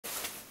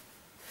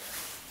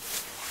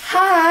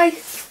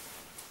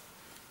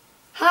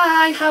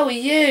Hi, how are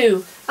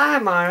you?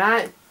 I'm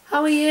alright.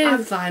 How are you?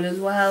 I'm fine as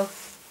well.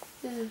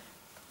 Yeah.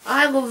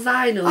 I love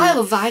vinyl. I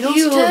love vinyls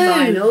you too. love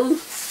vinyl.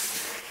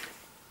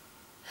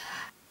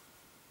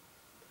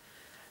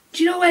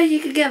 Do you know where you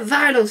can get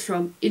vinyls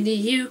from in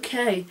the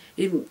UK,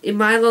 in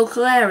my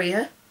local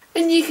area?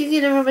 And you can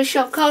get it from a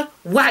shop called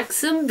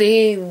Wax and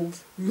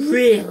Beans.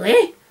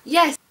 Really?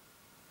 Yes.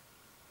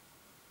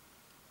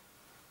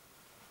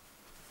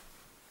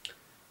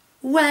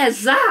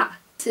 Where's that?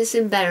 It's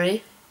in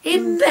Bury.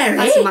 In Bury?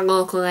 That's in my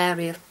local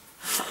area.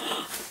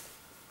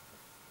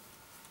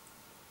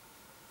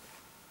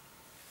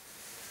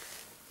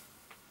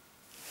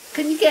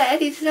 Can you get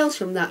anything else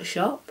from that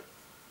shop?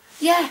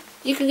 Yeah,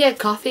 you can get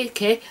coffee,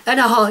 cake, and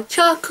a hot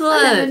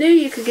chocolate. I never knew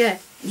you could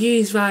get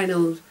used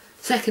vinyls,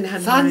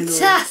 second-hand vinyls.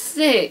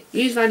 Fantastic!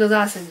 Used vinyls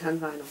are second-hand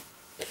vinyl.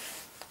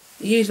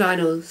 Used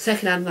vinyls,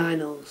 second-hand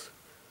vinyls.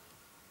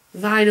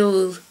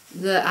 Vinyls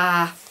that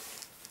are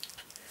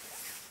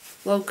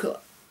local.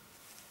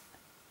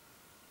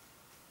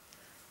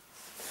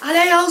 And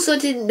I also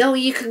didn't know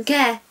you could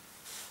get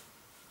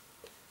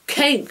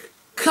Cake,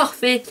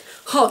 coffee,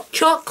 hot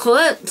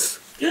chocolates.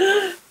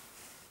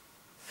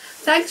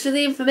 Thanks for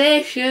the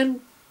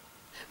information.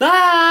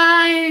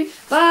 Bye!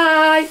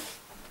 Bye!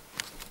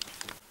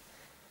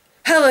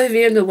 Hello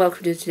everyone and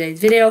welcome to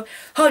today's video.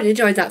 Hope you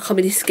enjoyed that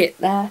comedy skit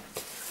there.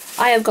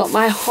 I have got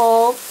my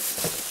haul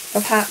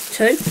of Part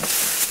 2.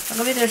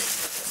 Let me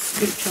just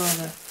scooch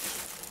over.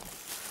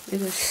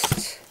 Let me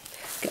just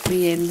get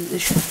me in the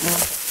shop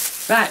now.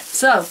 Right,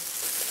 so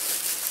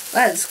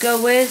let's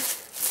go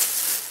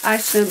with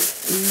item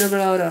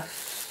numero dos.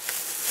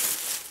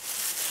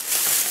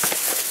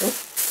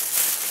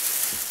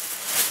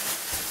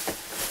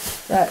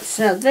 Right,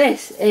 so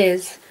this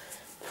is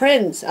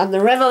Prince and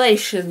the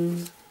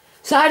Revelations.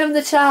 Sign of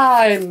the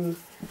Time.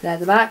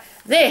 There's the back.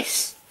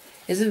 This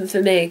isn't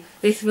for me.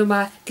 This is for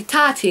my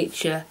guitar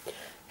teacher,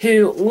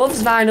 who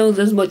loves vinyls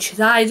as much as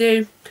I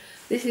do.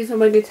 This is for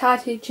my guitar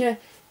teacher,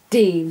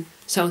 Dean.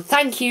 So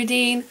thank you,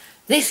 Dean.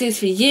 This is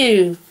for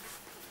you.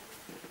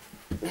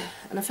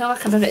 And I feel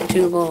like I'm a bit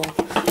too low.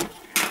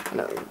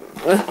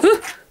 I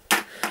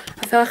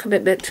feel like I'm a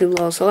bit too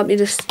low, so let me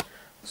just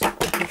sort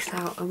this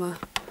out. Am I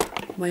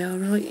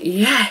alright?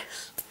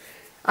 Yes!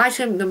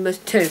 Item number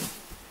 2.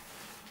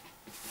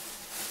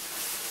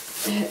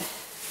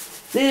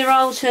 These are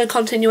all a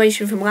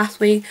continuation from last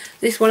week.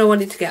 This one I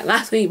wanted to get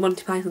last week,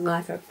 Monty Python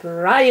Life of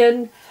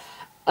Brian.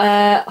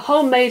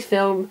 Homemade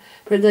film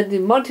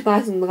presenting Monty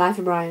Python The Life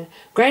of Brian.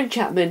 Graham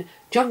Chapman,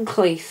 John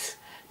Cleese,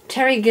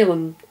 Terry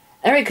Gilliam,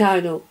 Eric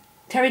Idle,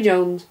 Terry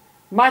Jones,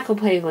 Michael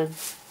Palin.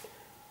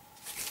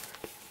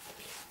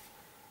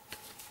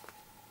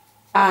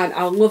 And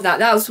I love that.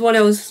 That was the one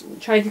I was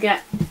trying to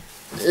get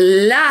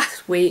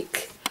last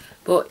week,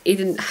 but he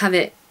didn't have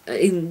it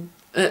in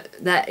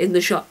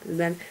the shop.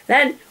 And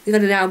then we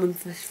got an album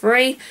for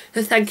free.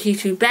 So thank you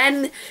to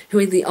Ben, who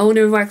is the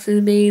owner of Wax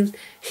and Beans.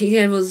 He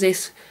gave us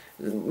this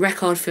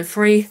record for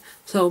free.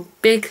 So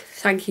big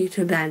thank you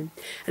to Ben.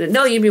 And I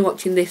know you'll be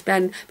watching this,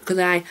 Ben, because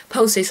I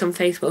post this on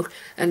Facebook,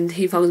 and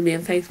he follows me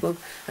on Facebook,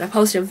 and I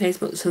post it on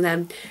Facebook, so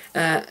then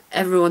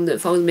everyone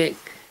that follows me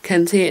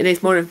can see it, and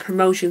it's more of a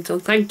promotion. So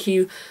thank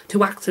you to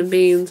Wax and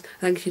Beans,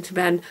 thank you to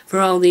Ben for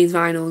all these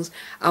vinyls.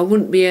 I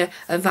wouldn't be a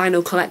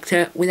vinyl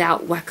collector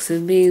without Wax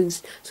and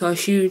Beans, so a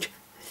huge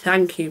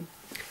thank you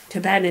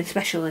to Ben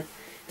especially.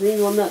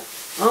 These one that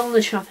on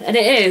the shop, and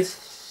it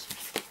is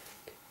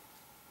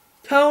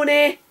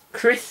Tony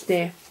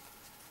Christie.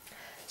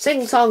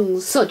 Sing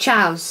songs such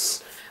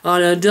as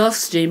On a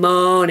Dusty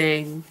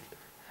Morning,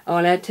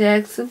 on a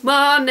Texas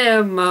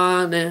morning,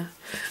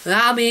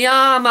 I'll be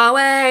on my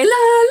way, la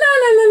la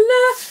la la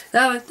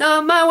la, I'm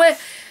on my way.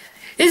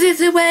 Is it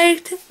the way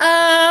to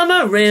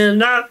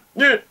Amarillo?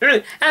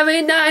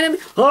 Every night I'm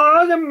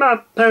holding my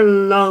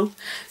pillow,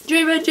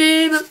 dream a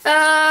dream of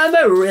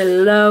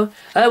Amarillo,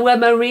 where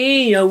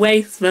Maria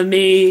waits for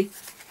me.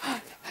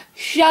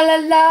 Sha la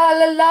la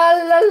la la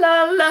la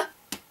la la,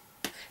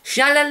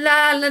 sha la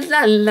la la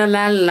la la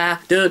la la,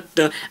 do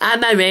do,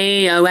 and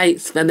Maria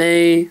waits for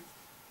me.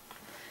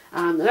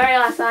 And the very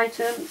last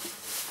item.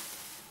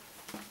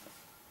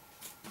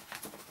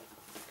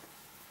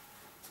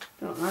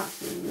 Got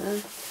that in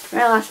there.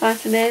 Very last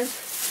item is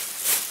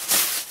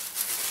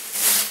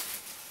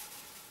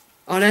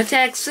on a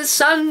Texas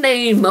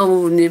Sunday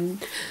morning,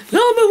 la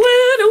la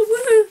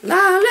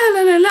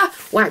la la la,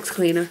 wax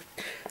cleaner.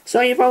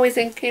 So you're probably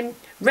thinking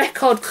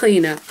record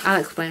cleaner. I'll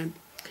explain.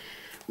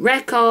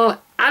 Record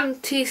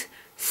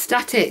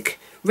anti-static,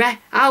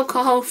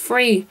 alcohol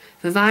free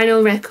for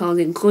vinyl records,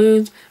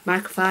 includes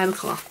microfiber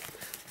cloth.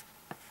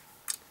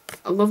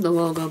 I love the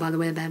logo, by the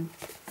way, Ben.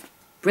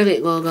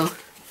 Brilliant logo.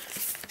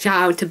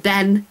 Shout out to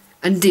Ben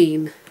and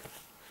Dean.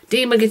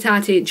 Dean, my guitar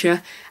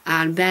teacher,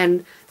 and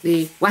Ben,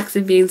 the Wax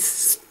and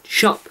Beans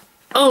shop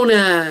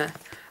owner.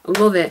 I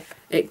love it.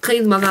 It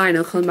cleans my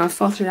vinyl because my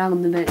fossil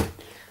album is a bit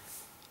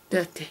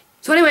dirty.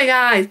 So anyway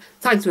guys,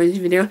 thanks for watching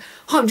this video.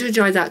 Hope you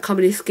enjoyed that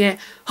comedy skit.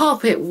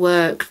 Hope it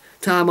worked.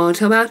 Time on,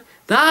 time out.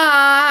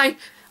 Bye!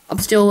 I'm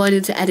still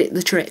learning to edit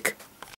the trick.